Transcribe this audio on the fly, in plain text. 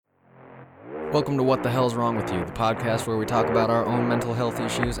Welcome to What the Hell's Wrong With You, the podcast where we talk about our own mental health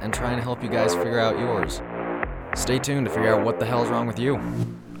issues and try and help you guys figure out yours. Stay tuned to figure out what the hell's wrong with you.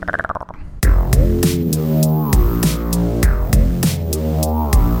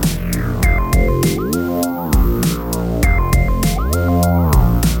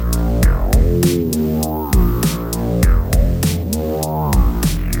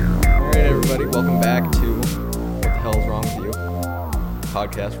 Alright everybody, welcome back to What the Hell's Wrong With You,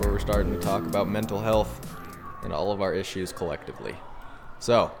 podcast where we're starting to talk about mental health and all of our issues collectively.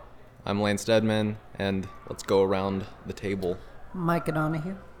 So, I'm Lane Stedman, and let's go around the table. Mike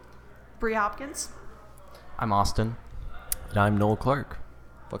O'Donohue. Bree Hopkins. I'm Austin. And I'm Noel Clark.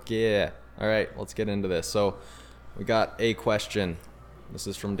 Fuck yeah. Alright, let's get into this. So, we got a question. This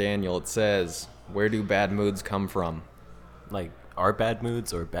is from Daniel. It says, where do bad moods come from? Like, our bad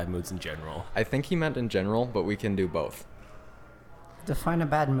moods or bad moods in general? I think he meant in general, but we can do both. Define a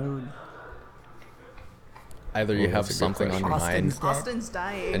bad mood. Either you have something on your mind Austin's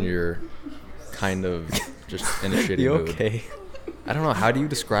dying. and you're kind of just in a shitty You mood. okay? I don't know. How do you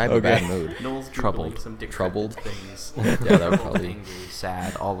describe a bad mood? Noel's Troubled. some different Troubled? things. Yeah, that would probably... Angry,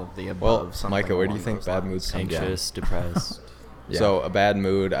 sad, all of the above. Well, something Micah, where do you along think those bad lines. moods come from? Anxious, depressed. Yeah. So a bad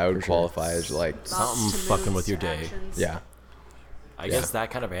mood, I would For sure. qualify as like, Something Thoughts to fucking moods with your to day. actions. yeah, I guess that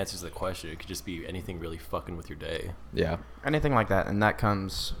kind of answers the question. It could just be anything really fucking with your day. yeah, Anything like that, and that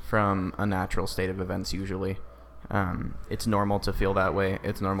comes from a natural state of events usually. It's normal to feel that way.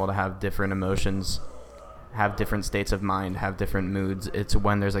 It's normal to have different emotions, have different states of mind, have different moods. It's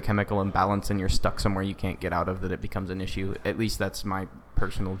when there's a chemical imbalance and you're stuck somewhere you can't get out of that it becomes an issue. At least that's my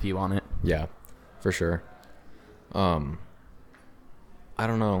personal view on it. yeah, for sure. I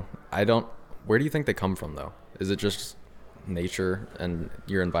don't know. Where do you think they come from though? Is it just nature and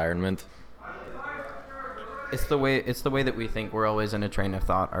your environment? It's the way that we think. We're always in a train of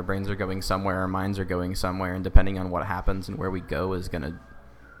thought. Our brains are going somewhere, our minds are going somewhere, and depending on what happens and where we go is going to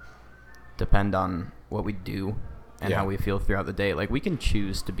depend on what we do and how we feel throughout the day. Like, we can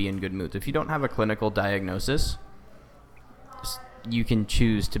choose to be in good moods. If you don't have a clinical diagnosis, you can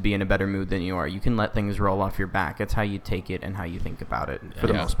choose to be in a better mood than you are. You can let things roll off your back. It's how you take it and how you think about it for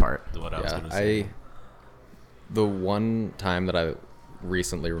the Yeah. most part. What I was Yeah, going to say. the one time that I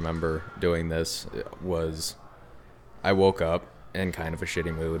recently remember doing this was I woke up in kind of a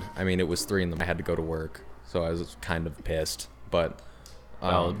shitty mood. I mean, it was 3 a.m. I had to go to work, so I was kind of pissed. But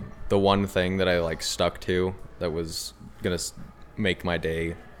the one thing that I like stuck to that was gonna make my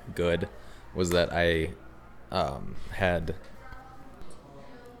day good was that I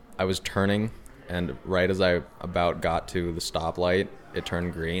was turning, and right as I about got to the stoplight, it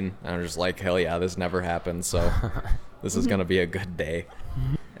turned green. And I was just like, hell yeah, this never happened, so this is gonna be a good day.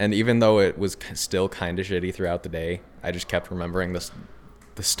 And even though it was still kind of shitty throughout the day, I just kept remembering the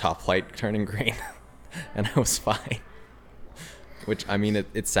stoplight turning green, and I was fine. Which, I mean,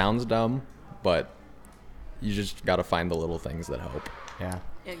 it sounds dumb, but you just gotta find the little things that help. Yeah.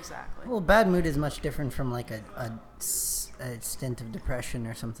 Exactly. Well, bad mood is much different from like a stint of depression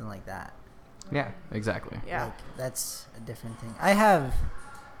or something like that. Yeah, exactly. Yeah. Like, that's a different thing. I have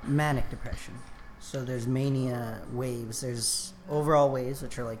manic depression. So there's mania waves. There's overall waves,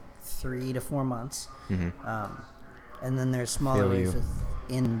 which are like 3 to 4 months. Mm-hmm. And then there's smaller Feel you. waves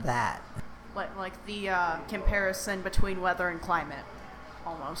within that. Like the comparison between weather and climate,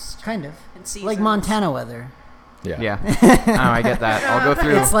 almost. Kind of. And seasons. Like Montana weather. Yeah. I get that. I'll go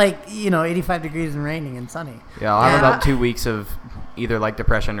through. It's like, 85 degrees and raining and sunny. Yeah, I'll have Yeah. about 2 weeks of either like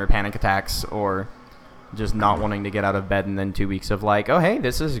depression or panic attacks or just not wanting to get out of bed, and then 2 weeks of like, oh hey,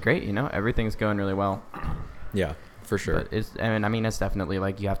 this is great, everything's going really well. Yeah, for sure. But it's definitely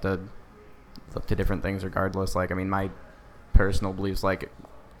like you have to look to different things regardless. Like, I mean, my personal beliefs, like,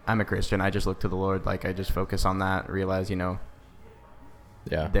 I'm a Christian, I just look to the Lord, like I just focus on that, realize, Yeah.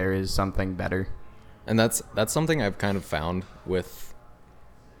 there is something better. And that's something I've kind of found with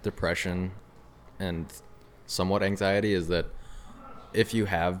depression and somewhat anxiety, is that if you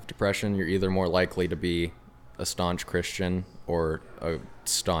have depression, you're either more likely to be a staunch Christian or a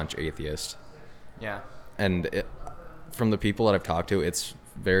staunch atheist. Yeah. And from the people that I've talked to, it's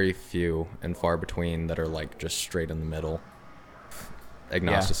very few and far between that are like just straight in the middle,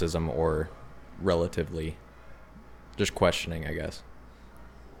 agnosticism or relatively just questioning, I guess.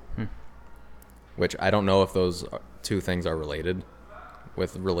 Which I don't know if those two things are related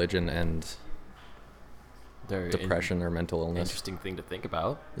with religion and They're depression or mental illness. Interesting thing to think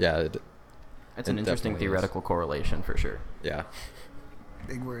about. Yeah. It's an It interesting definitely is. theoretical correlation for sure. Yeah.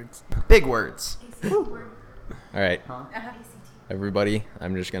 Big words. Big words. All right. Everybody,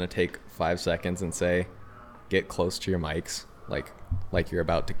 I'm just going to take 5 seconds and say, get close to your mics, like you're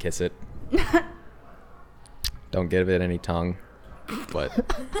about to kiss it. Don't give it any tongue, but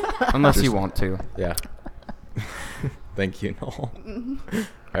Unless you want to. yeah. Thank you, Noel.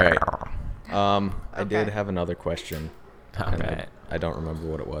 All right. I did Okay. have another question. All and right. I don't remember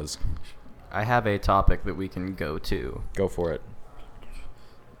what it was. I have a topic that we can go to. Go for it.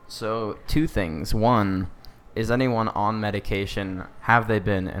 So, two things. One, is anyone on medication? Have they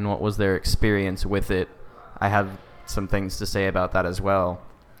been, and what was their experience with it? I have some things to say about that as well.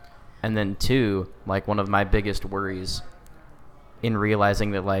 And then two, like one of my biggest worries in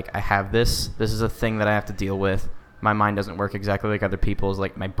realizing that like I have this is a thing that I have to deal with. My mind doesn't work exactly like other people's.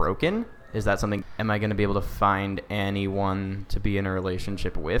 Like, am I broken? Is that something? Am I going to be able to find anyone to be in a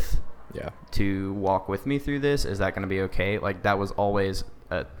relationship with? Yeah. To walk with me through this? Is that going to be okay? Like, that was always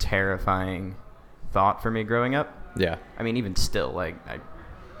a terrifying thought for me growing up. Yeah. I mean, even still, like,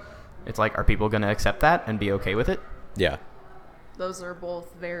 it's like, are people going to accept that and be okay with it? Yeah. Those are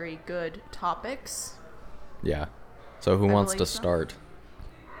both very good topics. Yeah. So who I wants to believe so. start?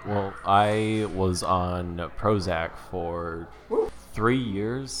 Well, I was on Prozac for 3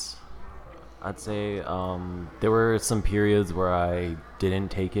 years. I'd say there were some periods where I didn't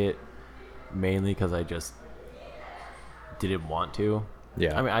take it, mainly because I just didn't want to.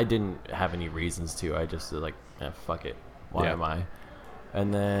 Yeah. I mean, I didn't have any reasons to. I just was like, fuck it. Why Yeah. am I?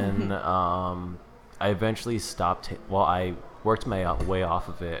 And then I eventually stopped. I worked my way off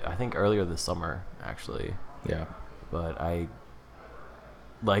of it. I think earlier this summer, actually. Yeah. But I,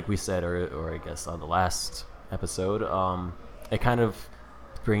 like we said, or I guess on the last episode, it kind of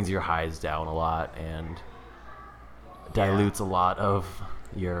brings your highs down a lot and dilutes a lot of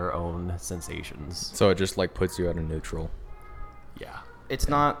your own sensations. So it just like puts you at a neutral. Yeah. It's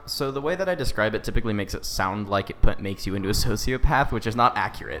not. So the way that I describe it typically makes it sound like makes you into a sociopath, which is not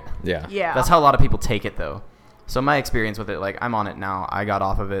accurate. Yeah. Yeah. That's how a lot of people take it, though. So my experience with it, like, I'm on it now. I got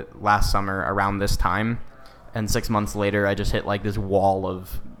off of it last summer around this time, and 6 months later, I just hit like this wall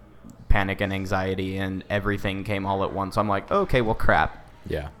of panic and anxiety, and everything came all at once. I'm like, okay, well, crap.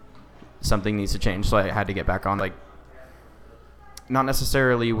 Yeah. Something needs to change. So I had to get back on, like, not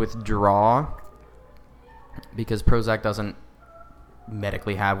necessarily withdraw, because Prozac doesn't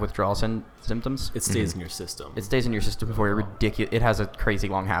medically have withdrawal symptoms. It stays in your system. It stays in your system for a ridiculous. It has a crazy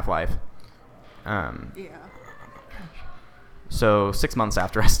long half-life. Yeah. So 6 months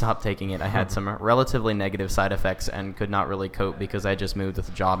after I stopped taking it, I had some relatively negative side effects and could not really cope because I just moved with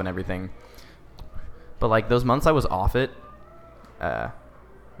the job and everything. But like those months I was off it,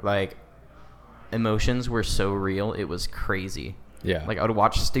 like emotions were so real, it was crazy. Yeah. Like I would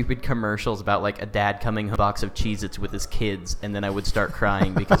watch stupid commercials about like a dad coming home with a box of Cheez-Its with his kids, and then I would start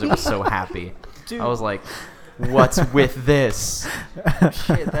crying because it was so happy. Dude. I was like, what's with this?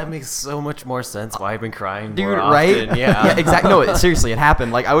 Shit, that makes so much more sense why I've been crying Dude, more right? often. Yeah. Exactly. No, seriously, it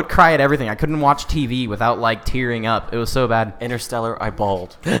happened. Like, I would cry at everything. I couldn't watch TV without, like, tearing up. It was so bad. Interstellar, I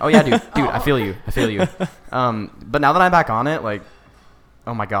bawled. Oh, yeah, dude. I feel you. But now that I'm back on it, like,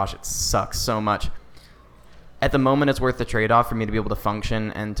 oh my gosh, it sucks so much. At the moment, it's worth the trade-off for me to be able to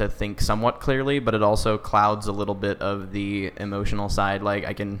function and to think somewhat clearly, but it also clouds a little bit of the emotional side. Like,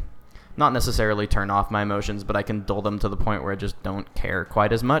 I can not necessarily turn off my emotions, but I can dull them to the point where I just don't care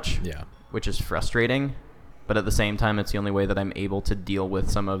quite as much. Yeah. Which is frustrating. But at the same time, it's the only way that I'm able to deal with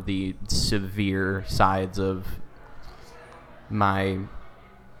some of the severe sides of my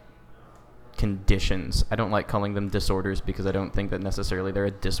conditions. I don't like calling them disorders because I don't think that necessarily they're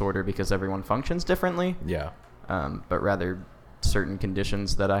a disorder because everyone functions differently. Yeah. But rather certain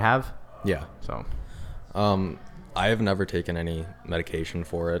conditions that I have. Yeah. So, I have never taken any medication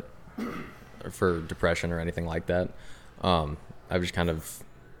for it, or for depression or anything like that. I've just kind of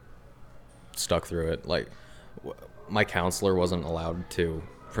stuck through it. Like, my counselor wasn't allowed to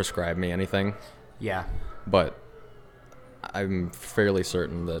prescribe me anything, yeah. but I'm fairly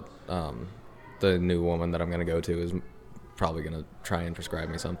certain that the new woman that I'm going to go to is probably going to try and prescribe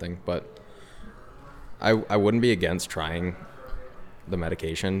me something. But I wouldn't be against trying the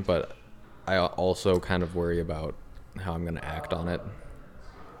medication, but I also kind of worry about how I'm going to act on it.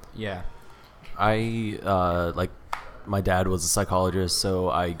 Yeah. I like my dad was a psychologist, so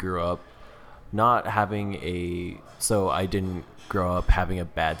I grew up not having I didn't grow up having a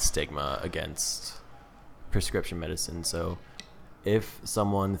bad stigma against prescription medicine. So if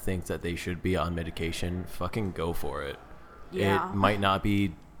someone thinks that they should be on medication, fucking go for it. Yeah. It might not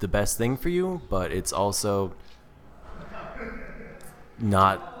be the best thing for you, but it's also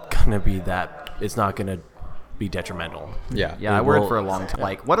not gonna be it's not gonna be detrimental. Yeah. Yeah, It I worried will- for a long time.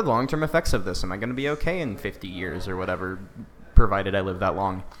 Like, what are the long-term effects of this? Am I going to be okay in 50 years or whatever, provided I live that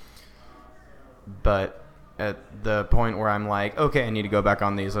long? But at the point where I'm like, okay, I need to go back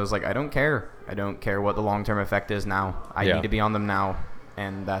on these. I was like, I don't care. I don't care what the long-term effect is now. I need to be on them now,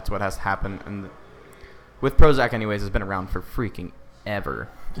 and that's what has to happen. And with Prozac, anyways, it's been around for freaking ever.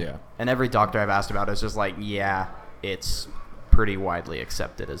 Yeah. And every doctor I've asked about is just like, yeah, it's pretty widely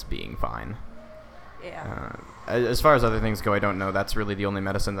accepted as being fine. Yeah. As far as other things go, I don't know. That's really the only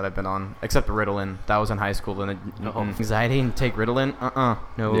medicine that I've been on, except Ritalin. That was in high school, and anxiety and take Ritalin.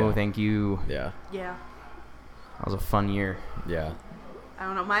 No, thank you. Yeah. Yeah. That was a fun year. Yeah. I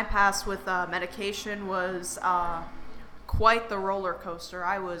don't know. My past with medication was quite the roller coaster.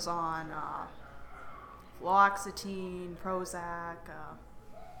 I was on fluoxetine, Prozac.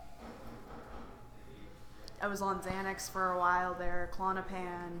 I was on Xanax for a while there,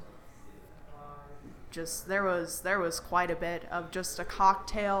 Clonopin. Just there was quite a bit of just a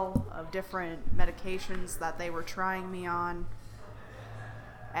cocktail of different medications that they were trying me on,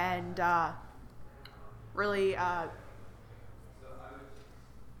 and really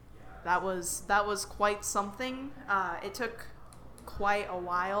that was quite something. It took quite a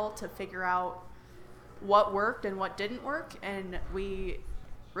while to figure out what worked and what didn't work, and we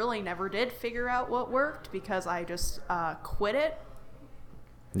really never did figure out what worked because I just quit it.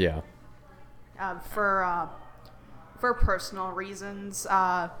 Yeah. For personal reasons.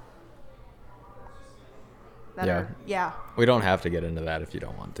 We don't have to get into that if you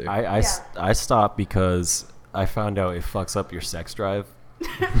don't want to. I stopped because I found out it fucks up your sex drive.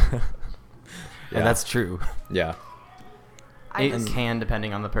 And that's true. Yeah. It can,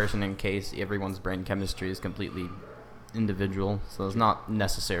 depending on the person, in case everyone's brain chemistry is completely individual, so it's not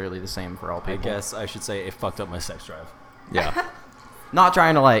necessarily the same for all people. I guess I should say it fucked up my sex drive. Yeah. Not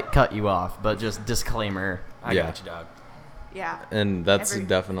trying to like cut you off, but just disclaimer. I got you, dog. Yeah. And that's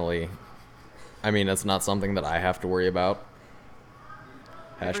definitely, I mean, it's not something that I have to worry about.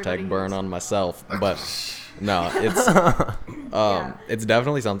 Hashtag burn on myself. But no, it's it's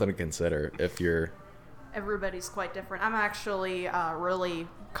definitely something to consider if you're. Everybody's quite different. I'm actually really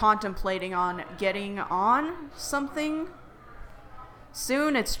contemplating on getting on something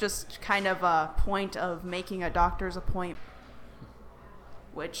soon. It's just kind of a point of making a doctor's appointment,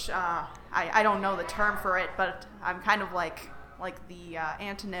 which I don't know the term for it, but I'm kind of like the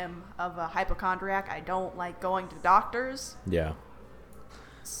antonym of a hypochondriac. I don't like going to doctors. Yeah.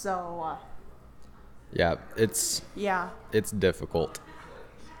 So. Yeah, it's difficult.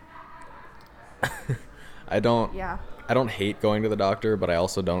 I don't hate going to the doctor, but I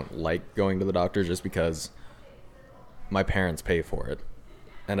also don't like going to the doctor just because my parents pay for it.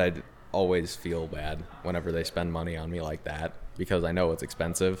 And I always feel bad whenever they spend money on me like that because I know it's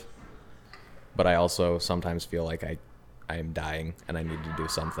expensive. But I also sometimes feel like I am dying and I need to do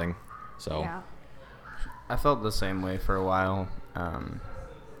something. So I felt the same way for a while.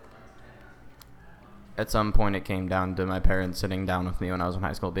 At some point it came down to my parents sitting down with me when I was in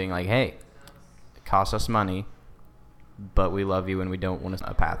high school being like, hey, costs us money, but we love you and we don't want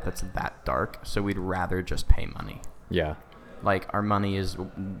a path that's that dark, so we'd rather just pay money. Yeah. Like, our money is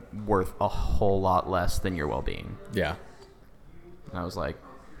worth a whole lot less than your well-being. Yeah. And I was like,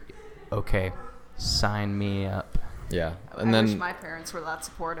 okay, sign me up. Yeah. And I wish my parents were that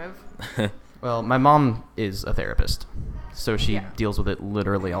supportive. Well, my mom is a therapist, so she deals with it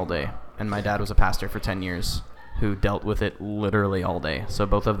literally all day. And my dad was a pastor for 10 years who dealt with it literally all day. So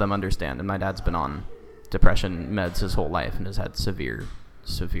both of them understand. And my dad's been on depression meds his whole life and has had severe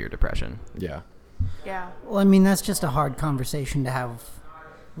depression. Yeah. Yeah. Well, I mean, that's just a hard conversation to have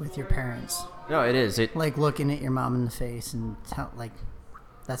with your parents. No, it is. Like looking at your mom in the face and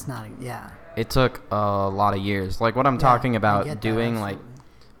that's not, It took a lot of years. Like what I'm talking about doing, like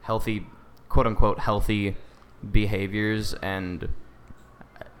healthy, quote unquote, healthy behaviors, and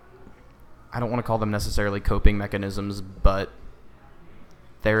I don't want to call them necessarily coping mechanisms, but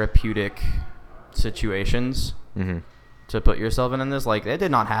therapeutic situations to put yourself in this. Like, it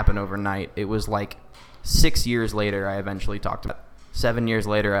did not happen overnight. It was like 6 years later I eventually talked about it. 7 years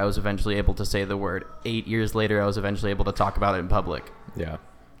later I was eventually able to say the word. 8 years later I was eventually able to talk about it in public. Yeah.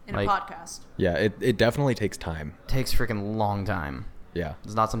 In a podcast. Yeah, it definitely takes time. It takes freaking long time. Yeah.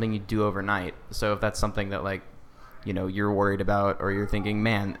 It's not something you do overnight. So if that's something that, like, you know, you're worried about, or you're thinking,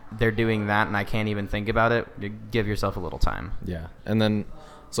 man, they're doing that and I can't even think about it, you give yourself a little time. Yeah. And then,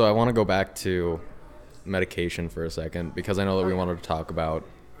 so I want to go back to medication for a second, because I know that we wanted to talk about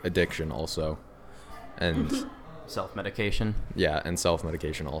addiction also. And self-medication. Yeah, and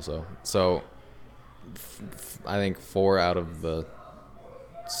self-medication also. So I think 4 out of the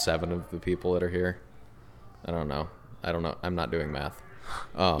 7 of the people that are here, I don't know. I'm not doing math.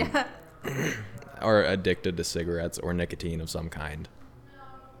 Are addicted to cigarettes or nicotine of some kind.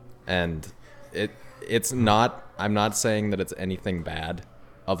 And it's not. I'm not saying that it's anything bad,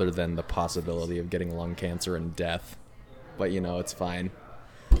 other than the possibility of getting lung cancer and death. But it's fine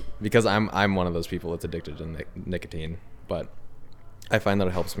because I'm one of those people that's addicted to nicotine. But I find that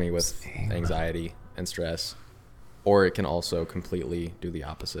it helps me with anxiety and stress, or it can also completely do the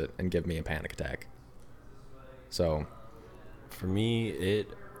opposite and give me a panic attack. So, For me, it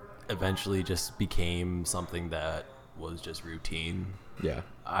eventually just became something that was just routine. yeah,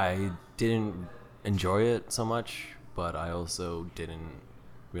 I didn't enjoy it so much, but I also didn't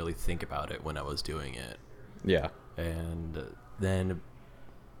really think about it when I was doing it. yeah, And then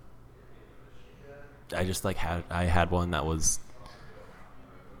I just had one that was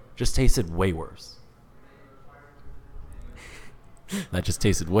just tasted way worse. That just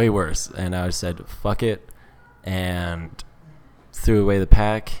tasted way worse, and I said fuck it, and threw away the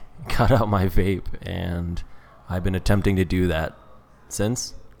pack, got out my vape, and I've been attempting to do that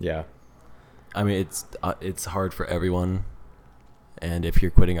since. yeah, I mean, it's hard for everyone, and if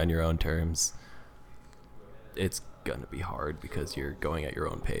you're quitting on your own terms, it's gonna be hard because you're going at your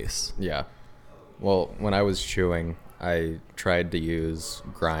own pace. yeah. Well, when I was chewing, I tried to use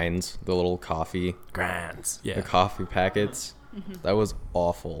grinds, the little coffee, Grands, the yeah. coffee packets. That was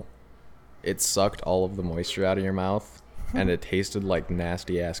awful. It sucked all of the moisture out of your mouth, and it tasted like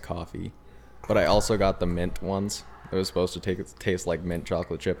nasty ass coffee. But I also got the mint ones. It was supposed to taste like mint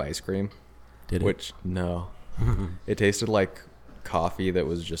chocolate chip ice cream. Did it? Which no, it tasted like coffee that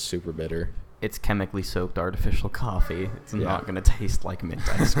was just super bitter. It's chemically soaked artificial coffee. It's Yeah. not going to taste like mint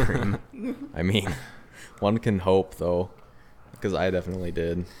ice cream. I mean, one can hope though, because I definitely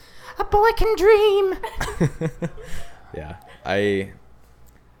did. A boy can dream. Yeah, I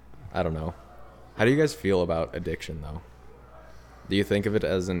don't know. How do you guys feel about addiction though? Do you think of it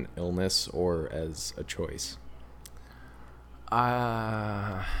as an illness or as a choice?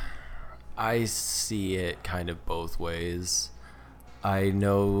 I see it kind of both ways. I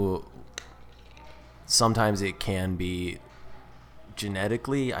know sometimes it can be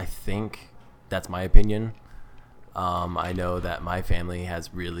genetically, I think. That's my opinion. I know that my family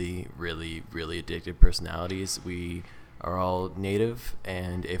has really, really, really addictive personalities. We are all native,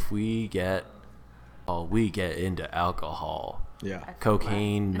 and if we get into alcohol, Yeah.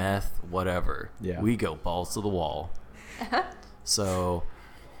 cocaine, meth, whatever, Yeah. we go balls to the wall. So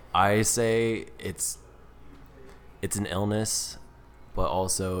I say it's an illness, but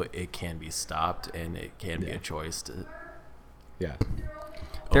also it can be stopped, and it can be Yeah. a choice to Yeah.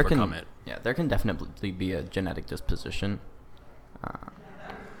 overcome it. Yeah, there can definitely be a genetic disposition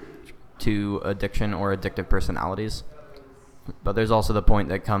to addiction or addictive personalities. But there's also the point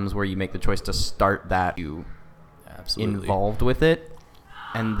that comes where you make the choice to start that you Absolutely. involved with it,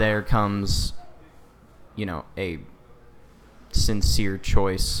 and there comes, a sincere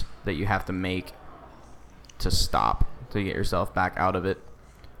choice that you have to make to stop, to get yourself back out of it.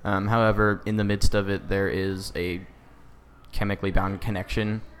 However, in the midst of it, there is a chemically bound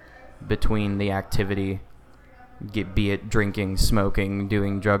connection between the activity, be it drinking, smoking,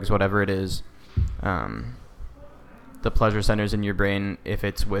 doing drugs, whatever it is. The pleasure centers in your brain, if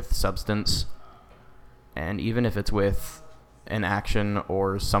it's with substance, and even if it's with an action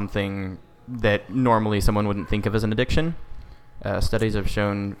or something that normally someone wouldn't think of as an addiction. Studies have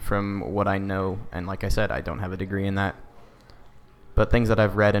shown, from what I know, and like I said, I don't have a degree in that, but things that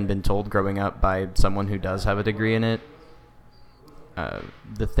I've read and been told growing up by someone who does have a degree in it,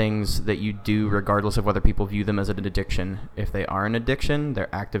 the things that you do, regardless of whether people view them as an addiction, if they are an addiction,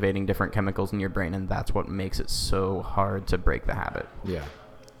 they're activating different chemicals in your brain, and that's what makes it so hard to break the habit. Yeah.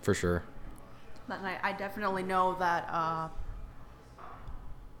 For sure. But I definitely know that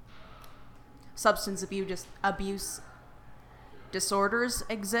substance abuse disorders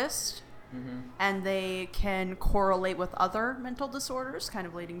exist, and they can correlate with other mental disorders, kind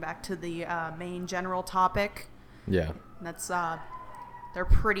of leading back to the main general topic. Yeah. That's they're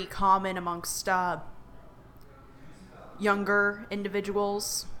pretty common amongst younger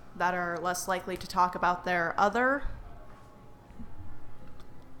individuals that are less likely to talk about their other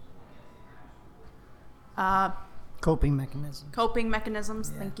Coping mechanism. coping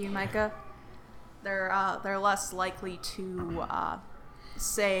mechanisms. Yeah. Thank you, Micah. They're less likely to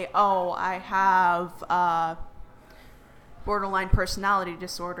say, "Oh, I have borderline personality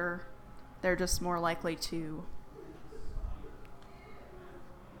disorder." They're just more likely to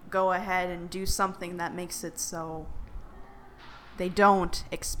go ahead and do something that makes it so they don't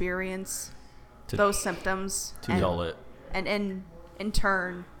experience those symptoms. To dull it. And in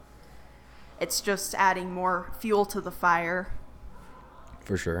turn, it's just adding more fuel to the fire.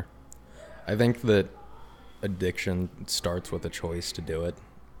 For sure. I think that addiction starts with a choice to do it.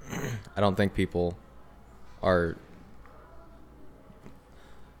 I don't think people are,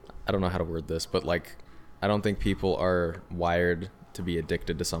 I don't know how to word this, but like, I don't think people are wired to be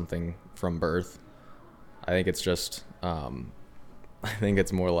addicted to something from birth. I think it's just, I think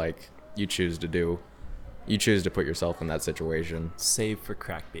it's more like you choose to put yourself in that situation. Save for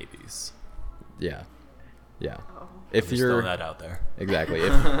crack babies. Yeah. Yeah. Oh. If Just you're throw that out there. Exactly.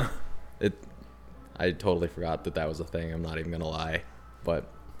 If I totally forgot that was a thing. I'm not even gonna lie, but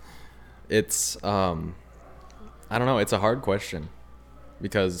it's I don't know. It's a hard question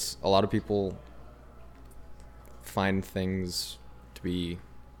because a lot of people find things to be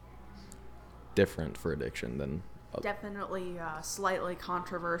different for addiction than Definitely slightly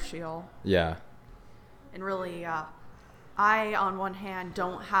controversial. yeah. And really, I, on one hand,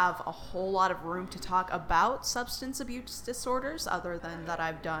 don't have a whole lot of room to talk about substance abuse disorders other than that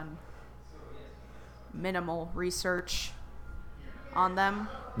I've done minimal research on them.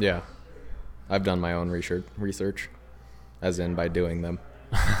 Yeah. I've done my own research as in by doing them.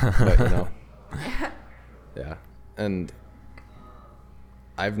 But, you know. Yeah. And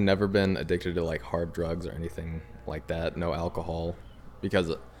I've never been addicted to like hard drugs or anything like that, no alcohol,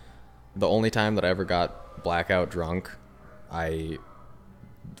 because the only time that I ever got blackout drunk, I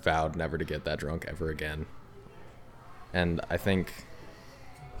vowed never to get that drunk ever again. And I think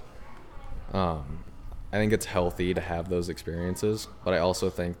it's healthy to have those experiences, but I also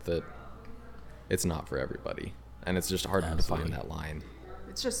think that it's not for everybody, and it's just hard to Absolutely. define that line.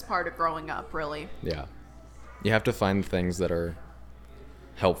 It's just part of growing up, really. Yeah. You have to find things that are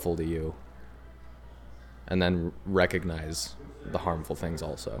helpful to you and then recognize the harmful things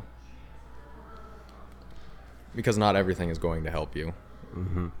also. Because not everything is going to help you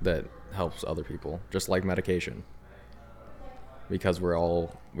that helps other people, just like medication. Because we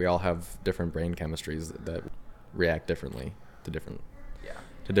all have different brain chemistries that react differently to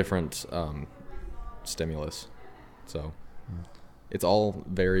different stimulus. So it's all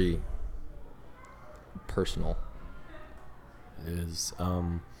very personal. It is.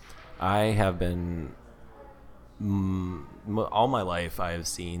 I have been all my life. I have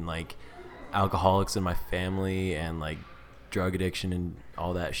seen like alcoholics in my family and like drug addiction and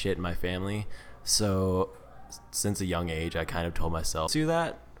all that shit in my family. So since a young age, I kind of told myself to do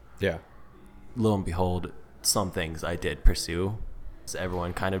that. Yeah. Lo and behold, some things I did pursue. As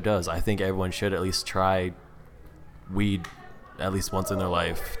everyone kind of does. I think everyone should at least try weed at least once in their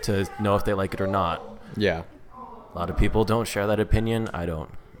life to know if they like it or not. Yeah. A lot of people don't share that opinion. I don't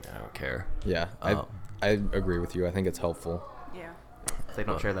care. Yeah. I agree with you. I think it's helpful. Yeah. If they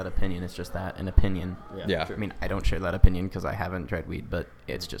don't share that opinion, it's just that, an opinion. Yeah. I mean, I don't share that opinion because I haven't tried weed, but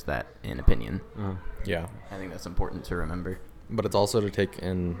it's just that, an opinion. Yeah. I think that's important to remember. But it's also to take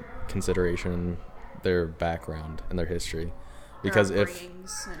in consideration their background and their history. Because Their if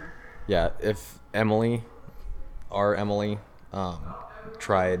upbringings and- if our Emily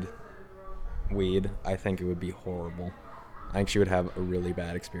tried weed, I think it would be horrible. I think she would have a really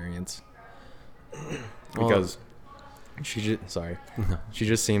bad experience. Because she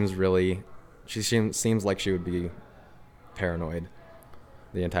just seems like she would be paranoid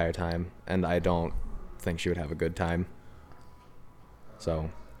the entire time, and I don't think she would have a good time. So,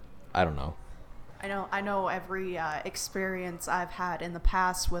 I don't know. I know every experience I've had in the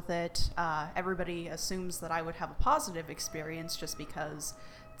past with it, everybody assumes that I would have a positive experience just because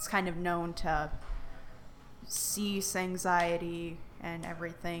it's kind of known to cease anxiety and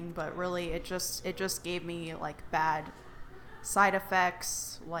everything, but really it just gave me like bad side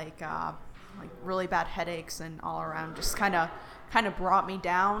effects, like really bad headaches and all around just kind of brought me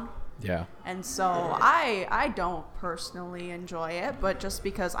down. Yeah. And so I don't personally enjoy it, but just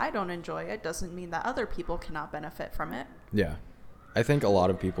because I don't enjoy it doesn't mean that other people cannot benefit from it. Yeah. I think a lot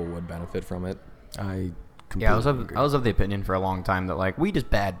of people would benefit from it. I Yeah, agree. I was of the opinion for a long time that like weed is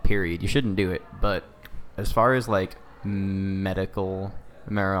bad, period. You shouldn't do it. But as far as like medical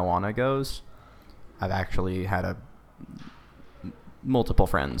marijuana goes, I've actually had multiple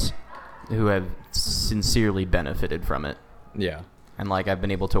friends who have sincerely benefited from it. Yeah. And like I've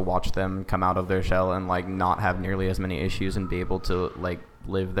been able to watch them come out of their shell and like not have nearly as many issues and be able to like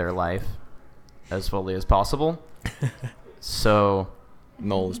live their life as fully as possible. So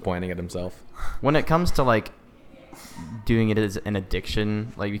Noel is pointing at himself. when it comes to like doing it as an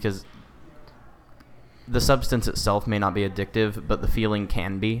addiction, like because the substance itself may not be addictive, but the feeling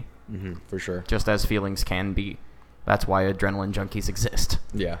can be, For sure. just as feelings can be. That's why adrenaline junkies exist.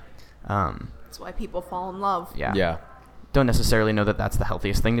 Yeah. That's why people fall in love. Yeah. Yeah. Don't necessarily know that that's the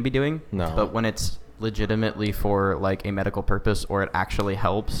healthiest thing to be doing. No. But when it's legitimately for like a medical purpose, or it actually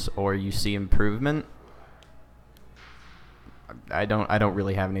helps, or you see improvement, I don't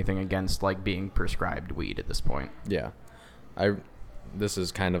really have anything against like being prescribed weed at this point. Yeah. This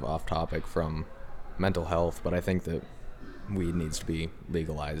is kind of off topic from mental health, but I think that weed needs to be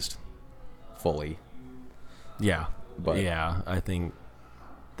legalized fully. Yeah. But yeah, I think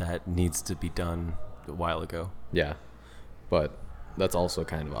that needs to be done a while ago. Yeah. But that's also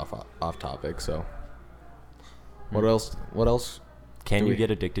kind of off topic, so what else Can do you we-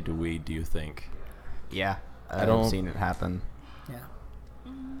 get addicted to weed, do you think? Yeah, I don't- I've seen it happen. Yeah.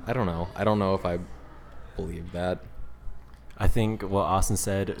 I don't know. I don't know if I believe that. I think what Austin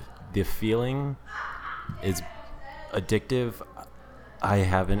said, the feeling is addictive. I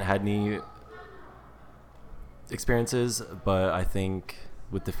haven't had any experiences, but I think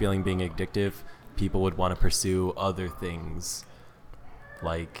with the feeling being addictive, people would want to pursue other things.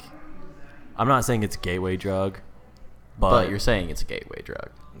 Like, I'm not saying it's a gateway drug, But you're saying it's a gateway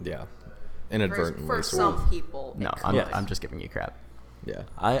drug. Yeah. Inadvertently. For sort of. some people. No, it I'm, could. I'm just giving you crap. Yeah.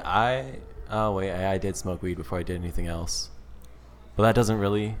 I did smoke weed before I did anything else, but that doesn't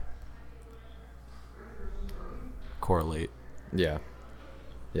really correlate. Yeah.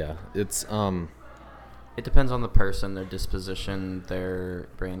 Yeah. It's It depends on the person, their disposition, their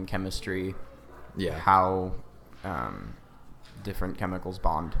brain chemistry, yeah. how different chemicals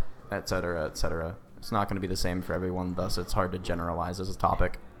bond, et cetera, et cetera. It's not going to be the same for everyone, thus it's hard to generalize as a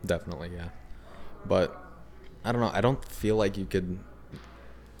topic. Definitely, yeah. But I don't know. I don't feel like you could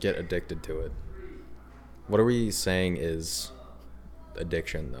get addicted to it. What are we saying is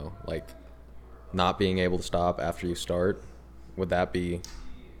addiction, though? Like, not being able to stop after you start, would that be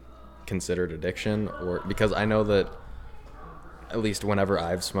considered addiction? Or because I know that at least whenever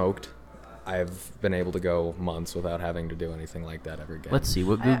I've smoked, I've been able to go months without having to do anything like that ever again. Let's see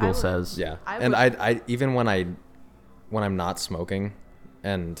what I Google would- says. Yeah, I and would- I even when I'm not smoking,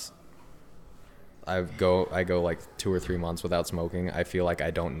 and I go like 2 or 3 months without smoking, I feel like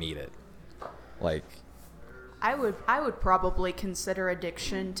I don't need it. Like, I would probably consider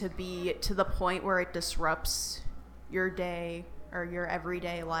addiction to be to the point where it disrupts your day or your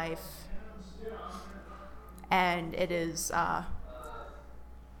everyday life, and it is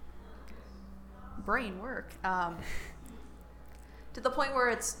brain work to the point where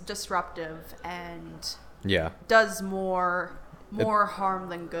it's disruptive and yeah, does more harm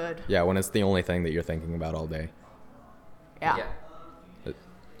than good. yeah, when it's the only thing that you're thinking about all day. Yeah. It-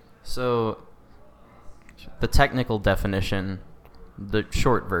 So, the technical definition, the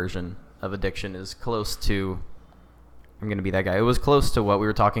short version of addiction is close to, I'm going to be that guy. It was close to what we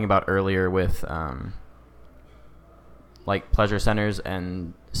were talking about earlier with, like pleasure centers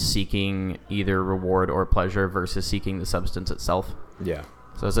and seeking either reward or pleasure versus seeking the substance itself. Yeah,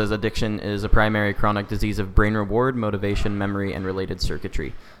 So it says addiction is a primary chronic disease of brain reward, motivation, memory, and related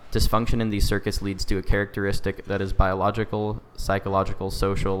circuitry. Dysfunction in these circuits leads to a characteristic that is biological, psychological,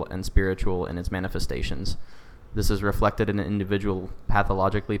 social, and spiritual in its manifestations. This is reflected in an individual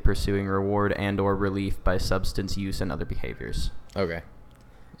pathologically pursuing reward and or relief by substance use and other behaviors. okay,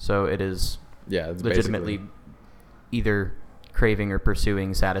 So it is yeah, it's legitimately basically- either craving or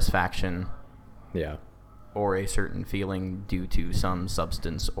pursuing satisfaction yeah, or a certain feeling due to some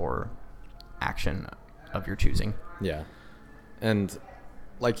substance or action of your choosing. yeah, and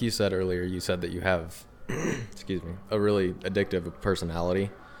like you said earlier, you said that you have, excuse me, a really addictive personality.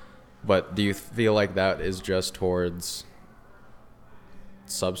 But do you feel like that is just towards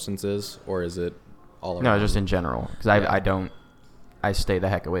substances, or is it all around? No, just in general, because Yeah. I stay the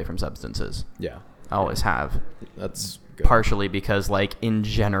heck away from substances. Yeah, I always have. that's good. Partially because, like, in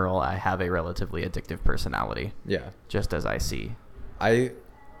general, I have a relatively addictive personality, Yeah, just as I see I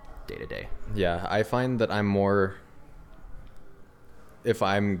day to day. yeah, I find that I'm more, if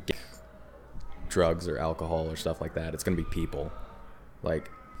I'm getting drugs or alcohol or stuff like that, it's gonna be people, like,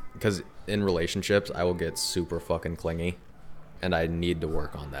 because in relationships I will get super fucking clingy, and I need to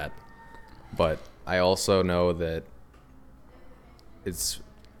work on that. But I also know that it's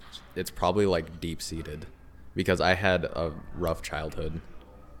probably like deep seated, because I had a rough childhood,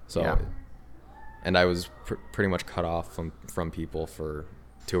 so Yeah. and I was pretty much cut off from people for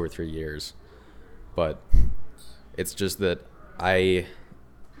 2 or 3 years. But it's just that I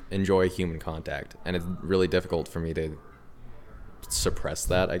enjoy human contact, and it's really difficult for me to suppress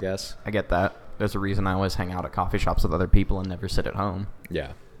that, I guess. I get that. There's a reason I always hang out at coffee shops with other people and never sit at home.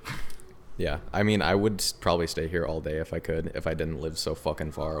 Yeah. Yeah. I mean, I would probably stay here all day if I could, if I didn't live so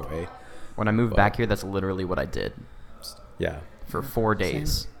fucking far away. When I moved But- back here, that's literally what I did. Yeah. For 4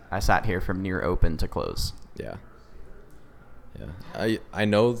 days, I sat here from near open to close. Yeah. Yeah. I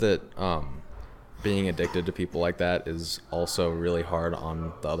know that being addicted to people like that is also really hard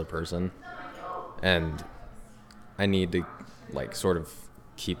on the other person. And I need to like sort of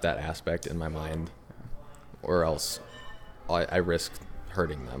keep that aspect in my mind, or else I risk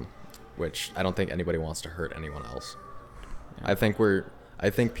hurting them, which I don't think anybody wants to hurt anyone else. Yeah. I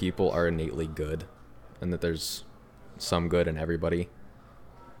think people are innately good, and that there's some good in everybody,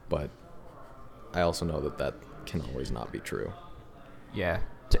 but I also know that that can always not be true. Yeah.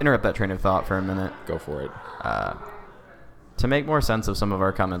 To interrupt that train of thought for a minute, Go for it. to make more sense of some of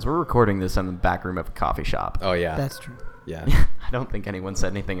our comments, we're recording this in the back room of a coffee shop. Oh yeah. That's true. Yeah. I don't think anyone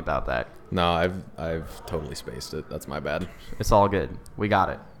said anything about that. No, I've totally spaced it. That's my bad. It's all good. We got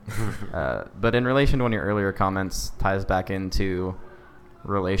it. But in relation to one of your earlier comments, ties back into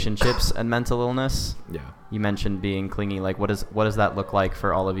relationships and mental illness. Yeah. You mentioned being clingy. Like, what does that look like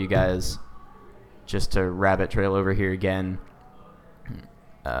for all of you guys? Just to rabbit trail over here again.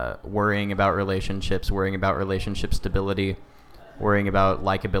 Worrying about relationships, worrying about relationship stability, worrying about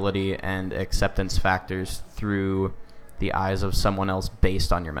likability and acceptance factors through the eyes of someone else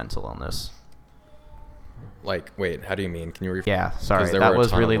based on your mental illness. Like, wait, how do you mean? Can you rephrase? Yeah, sorry. 'Cause there That were a was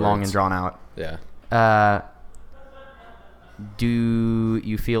ton of really long words. and drawn out. Yeah. Do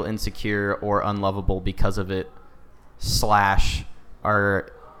you feel insecure or unlovable because of it? / are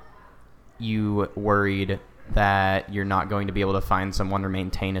you worried that you're not going to be able to find someone or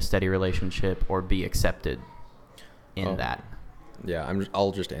maintain a steady relationship or be accepted in that? Yeah,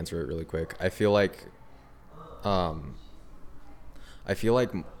 I'll just answer it really quick. I feel like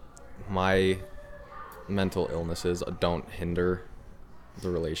my mental illnesses don't hinder the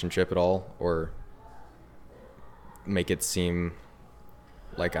relationship at all, or make it seem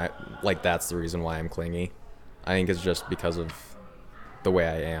like that's the reason why I'm clingy. I think it's just because of the way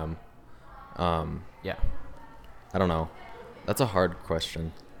I am. Yeah. I don't know. That's a hard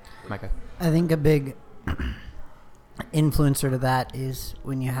question. Micah? I think a big influencer to that is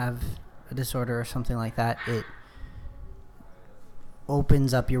when you have a disorder or something like that, it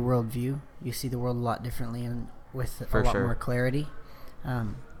opens up your worldview. You see the world a lot differently and with For a lot sure. more clarity.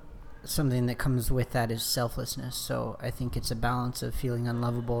 Something that comes with that is selflessness. So I think it's a balance of feeling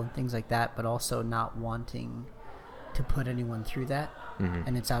unlovable and things like that, but also not wanting to put anyone through that. Mhm.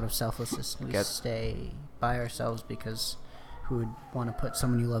 And it's out of selflessness. We Get- stay by ourselves because who would want to put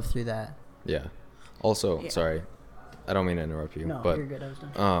someone you love through that? Yeah. Also, Yeah. sorry, I don't mean to interrupt you, No, but you're good. I was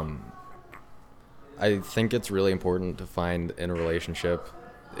done. I think it's really important to find in a relationship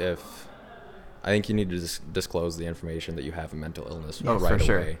I think you need to disclose the information that you have a mental illness Oh, right for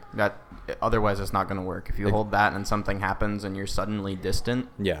sure. away. That otherwise it's not going to work. If you hold that and something happens and you're suddenly distant,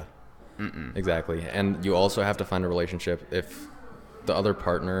 Yeah, exactly. And you also have to find a relationship if the other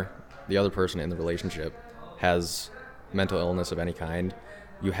person in the relationship has mental illness of any kind.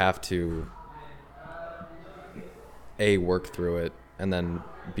 You have to work through it and then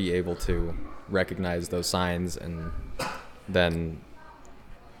be able to recognize those signs and then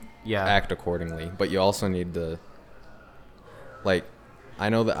yeah. act accordingly. But you also need to, like, I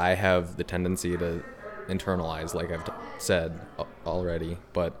know that I have the tendency to internalize, like I've said already,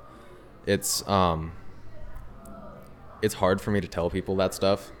 but it's hard for me to tell people that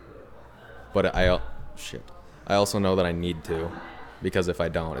stuff. But I also know that I need to, because if I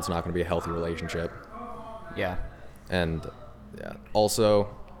don't, it's not going to be a healthy relationship. Yeah. And yeah,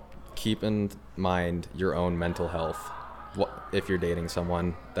 also keep in mind your own mental health if you're dating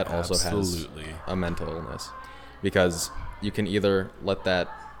someone that also Absolutely. has a mental illness, because you can either let that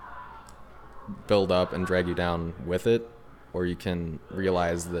build up and drag you down with it, or you can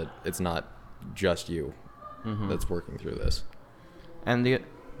realize that it's not just you that's working through this. And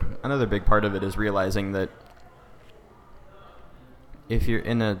another big part of it is realizing that if you're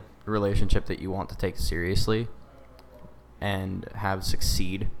in a relationship that you want to take seriously and have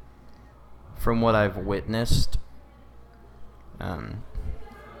succeed, from what I've witnessed,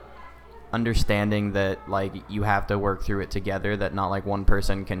 understanding that like you have to work through it together, that not like one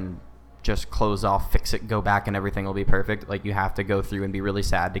person can just close off, fix it, go back, and everything will be perfect. Like you have to go through and be really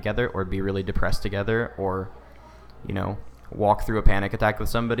sad together, or be really depressed together, or walk through a panic attack with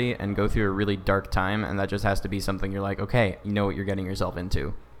somebody and go through a really dark time, and that just has to be something you're like, okay, you know what you're getting yourself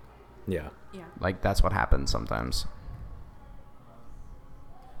into. Yeah. Yeah. Like that's what happens sometimes.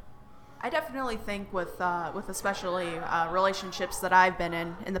 I definitely think with especially relationships that I've been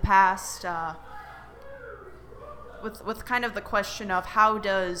in the past, with kind of the question of how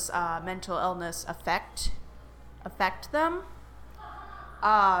does mental illness affect them.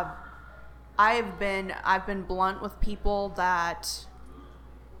 I've been blunt with people that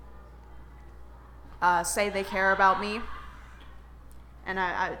say they care about me, and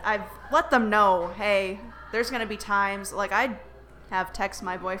I've let them know, hey, there's gonna be times like I have texted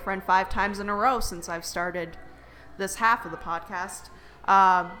my boyfriend 5 times in a row since I've started this half of the podcast.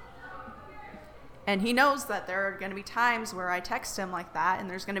 And he knows that there are going to be times where I text him like that, and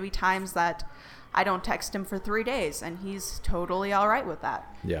there's going to be times that I don't text him for 3 days, and he's totally all right with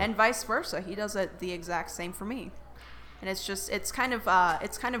that. Yeah. And vice versa. He does it the exact same for me. And it's kind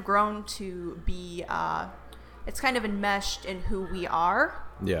of grown to be, it's kind of enmeshed in who we are.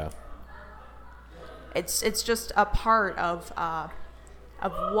 Yeah. It's just a part of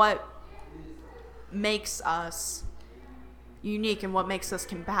what makes us unique and what makes us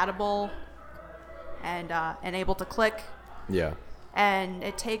compatible and able to click. Yeah. And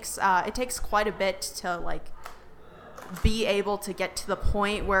it takes quite a bit to like be able to get to the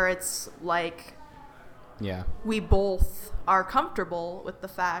point where it's like Yeah. we both are comfortable with the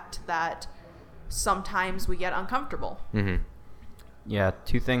fact that sometimes we get uncomfortable. Mm-hmm. Yeah,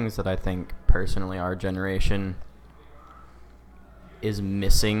 two things that I think personally our generation is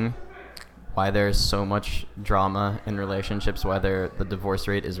missing, why there's so much drama in relationships, why the divorce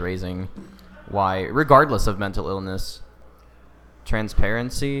rate is raising, why, regardless of mental illness,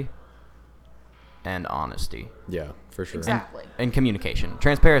 transparency and honesty. Yeah, for sure. Exactly. And communication.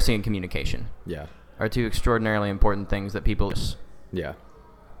 Transparency and communication Yeah. are two extraordinarily important things that people... Yeah.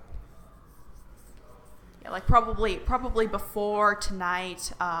 Yeah, like probably before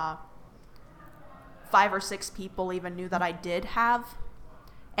tonight, 5 or 6 people even knew that I did have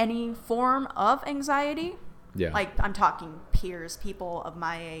any form of anxiety. Yeah. Like, I'm talking peers, people of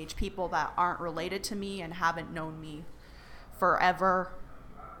my age, people that aren't related to me and haven't known me forever.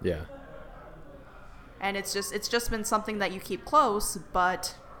 Yeah. And it's just been something that you keep close,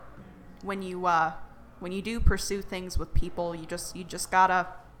 but when you do pursue things with people, you just gotta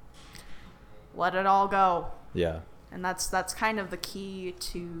let it all go. Yeah. And that's kind of the key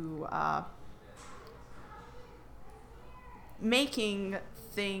to making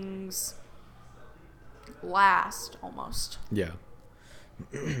things last, almost. Yeah.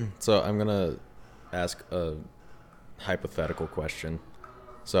 So I'm gonna ask a hypothetical question.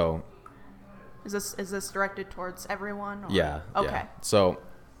 So Is this directed towards everyone? Or? yeah. Okay. Yeah. So,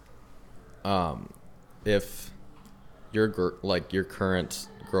 if your your current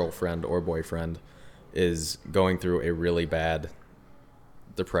girlfriend or boyfriend is going through a really bad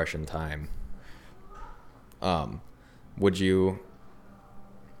depression time, would you,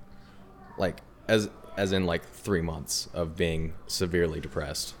 like, as in like 3 months of being severely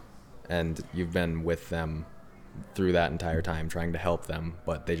depressed, and you've been with them through that entire time trying to help them,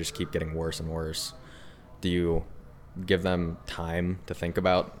 but they just keep getting worse and worse, do you give them time to think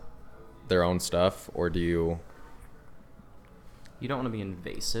about their own stuff, or do you... You don't want to be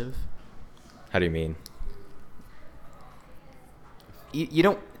invasive. How do you mean? You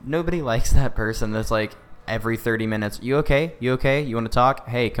don't... Nobody likes that person that's like, every 30 minutes, you okay? You okay? You want to talk?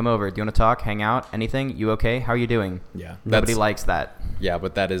 Hey, come over. Do you want to talk? Hang out? Anything? You okay? How are you doing? Yeah. Nobody likes that. Yeah,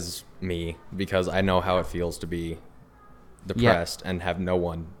 but that is me, because I know how it feels to be depressed and have no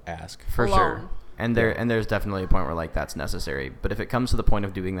one ask. For Alone. sure. And there's definitely a point where like that's necessary. But if it comes to the point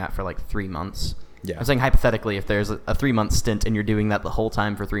of doing that for like 3 months, Yeah. I'm saying hypothetically, if there's a 3-month stint and you're doing that the whole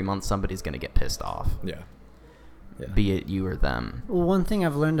time for 3 months, somebody's gonna get pissed off. Yeah. Yeah. Be it you or them. Well, one thing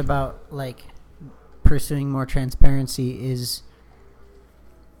I've learned about like pursuing more transparency is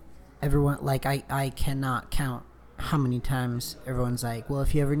everyone, like I cannot count how many times everyone's like, well,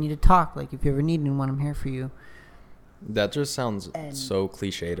 if you ever need to talk, like if you ever need anyone, I'm here for you. That just sounds And, so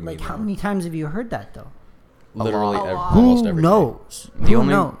cliche to me. Like, how though. many times have you heard that though? Literally A lot. almost Who every knows? The Who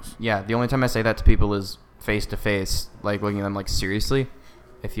only knows? Yeah, the only time I say that to people is face to face, like looking at them like, seriously,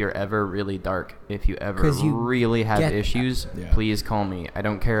 if you're ever really dark, if you ever 'Cause you really have get issues, Yeah. please call me. I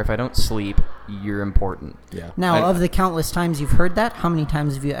don't care if I don't sleep, you're important. Yeah. Now, of the countless times you've heard that, how many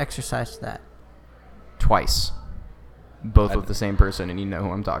times have you exercised that? Twice. Both I- with the same person, and you know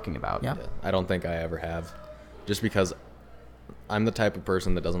who I'm talking about. Yeah. I don't think I ever have, just because I'm the type of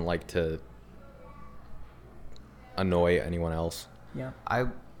person that doesn't like to annoy anyone else. Yeah. I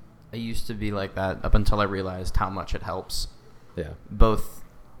used to be like that up until I realized how much it helps Yeah. both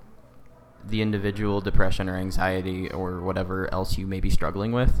the individual depression or anxiety or whatever else you may be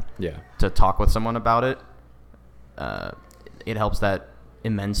struggling with Yeah. to talk with someone about it. It helps that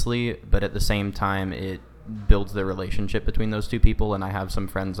immensely, but at the same time it builds the relationship between those two people, and I have some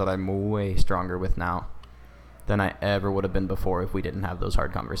friends that I'm way stronger with now than I ever would have been before if we didn't have those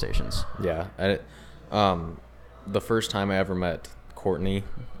hard conversations. Yeah. The first time I ever met Courtney,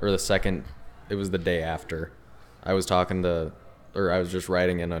 or the second, it was the day after. I was I was just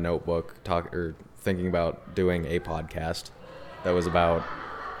writing in a notebook, thinking about doing a podcast that was about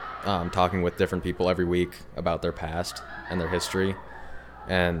talking with different people every week about their past and their history.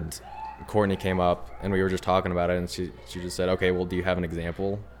 And Courtney came up and we were just talking about it, and she just said, okay, well, do you have an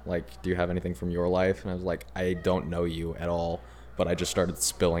example? Like, do you have anything from your life? And I was like, I don't know you at all, but I just started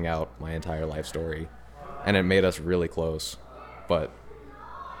spilling out my entire life story, and it made us really close. But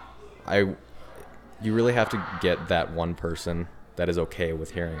you really have to get that one person that is okay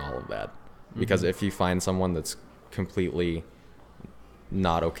with hearing all of that, because if you find someone that's completely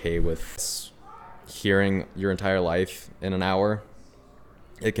not okay with hearing your entire life in an hour,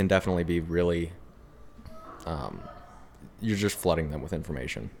 it can definitely be really you're just flooding them with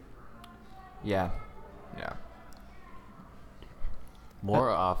information. Yeah.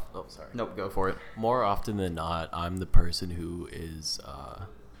 Nope, go for it. More often than not, I'm the person who is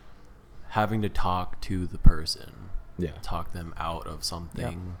having to talk to the person. Yeah. Talk them out of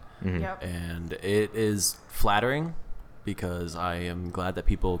something. Yep. And it is flattering because I am glad that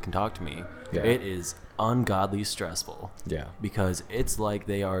people can talk to me. Yeah. It is ungodly stressful. Yeah. Because it's like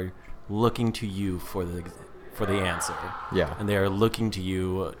they are looking to you for the answer. Yeah. And they are looking to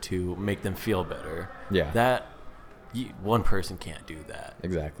you to make them feel better. Yeah. One person can't do that.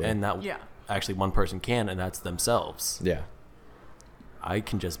 Exactly. And that actually one person can, and that's themselves. Yeah. I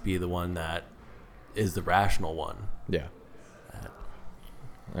can just be the one that is the rational one. Yeah.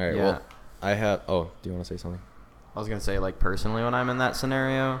 All right. Yeah. Well, I have. Oh, do you want to say something? I was gonna say, like, personally, when I'm in that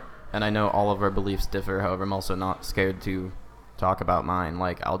scenario, and I know all of our beliefs differ, however, I'm also not scared to talk about mine.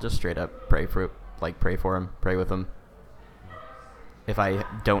 Like, I'll just straight up pray for him, pray with him, if I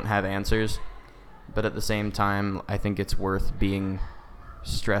don't have answers. But at the same time, I think it's worth being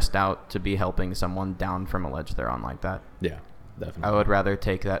stressed out to be helping someone down from a ledge they're on like that. Yeah, definitely. I would rather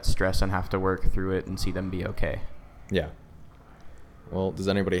take that stress and have to work through it and see them be okay. Yeah. Well, does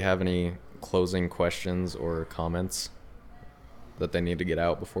anybody have any closing questions or comments that they need to get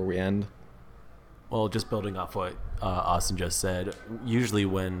out before we end? Well, just building off what Austin just said, usually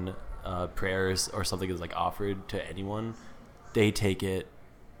when prayers or something is like offered to anyone, they take it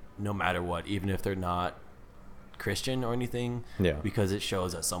no matter what, even if they're not Christian or anything, because it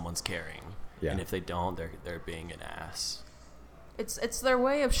shows that someone's caring. Yeah. And if they don't, they're being an ass. It's their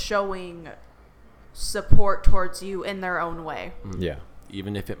way of showing support towards you in their own way. Yeah.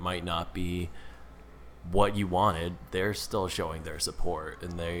 Even if it might not be what you wanted, they're still showing their support,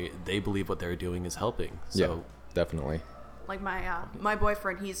 and they believe what they're doing is helping. So Yeah, definitely. Like my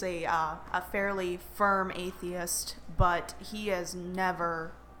boyfriend, he's a fairly firm atheist, but he has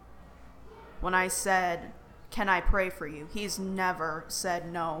never, when I said, "Can I pray for you?" he's never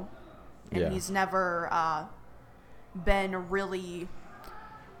said no, and he's never been really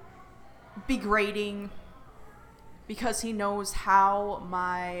degrading, because he knows how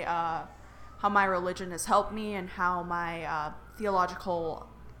my religion has helped me and how my theological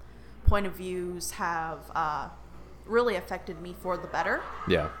point of views have really affected me for the better.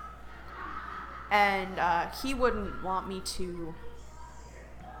 Yeah. And he wouldn't want me to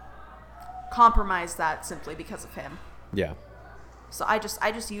compromise that simply because of him. Yeah. So I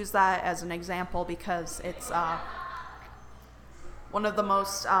just use that as an example because it's one of the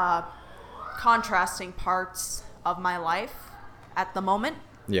most contrasting parts of my life at the moment.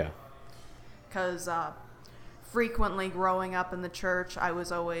 Yeah. Because frequently growing up in the church, I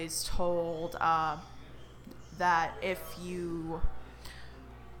was always told that if you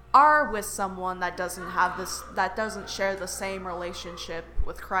are with someone that doesn't share the same relationship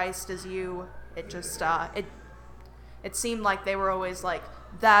with Christ as you, it just it seemed like they were always like,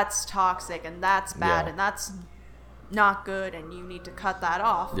 that's toxic and that's bad and that's not good and you need to cut that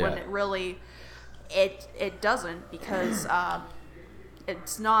off, when it really it doesn't, because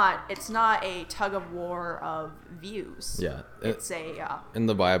it's not a tug of war of views. Yeah. It's a in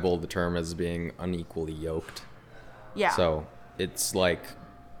the Bible, the term is being unequally yoked. yeah. So it's like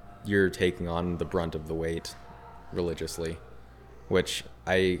you're taking on the brunt of the weight religiously, which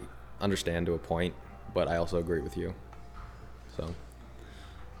I understand to a point, but I also agree with you. So,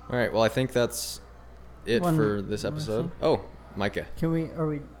 all right. Well, I think that's it for this episode. Oh, Micah.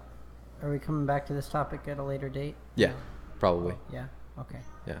 Are we coming back to this topic at a later date? Yeah, probably. Yeah. Okay.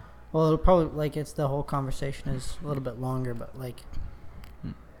 Yeah. Well, it'll probably, it's the whole conversation is a little bit longer, but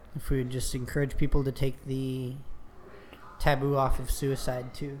if we would just encourage people to take the taboo off of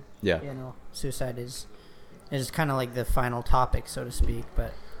suicide too. Yeah. Suicide is kind of like the final topic, so to speak,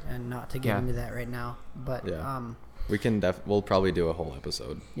 and not to get into that right now, but we can we'll probably do a whole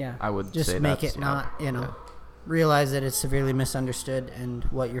episode. Yeah. I would just say make that's it not, realize that it's severely misunderstood, and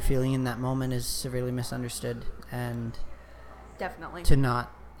what you're feeling in that moment is severely misunderstood, and Definitely. to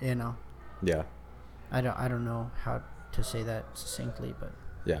not, Yeah. I don't know how to say that succinctly, but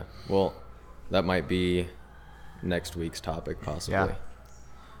Yeah. Well, that might be next week's topic, possibly. Yeah.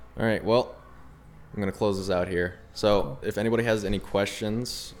 All right, well, I'm going to close this out here. So if anybody has any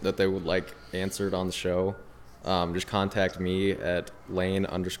questions that they would like answered on the show, just contact me at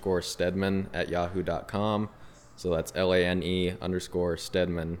lane_Stedman@yahoo.com. So that's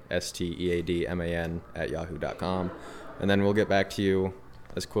LANE_Stedman, STEADMAN @yahoo.com. And then we'll get back to you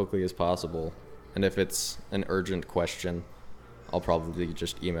as quickly as possible. And if it's an urgent question, I'll probably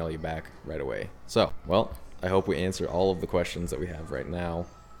just email you back right away. So, well, I hope we answer all of the questions that we have right now.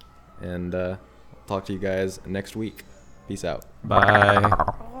 And I'll talk to you guys next week. Peace out. Bye.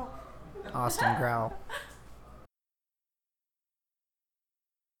 Austin growl.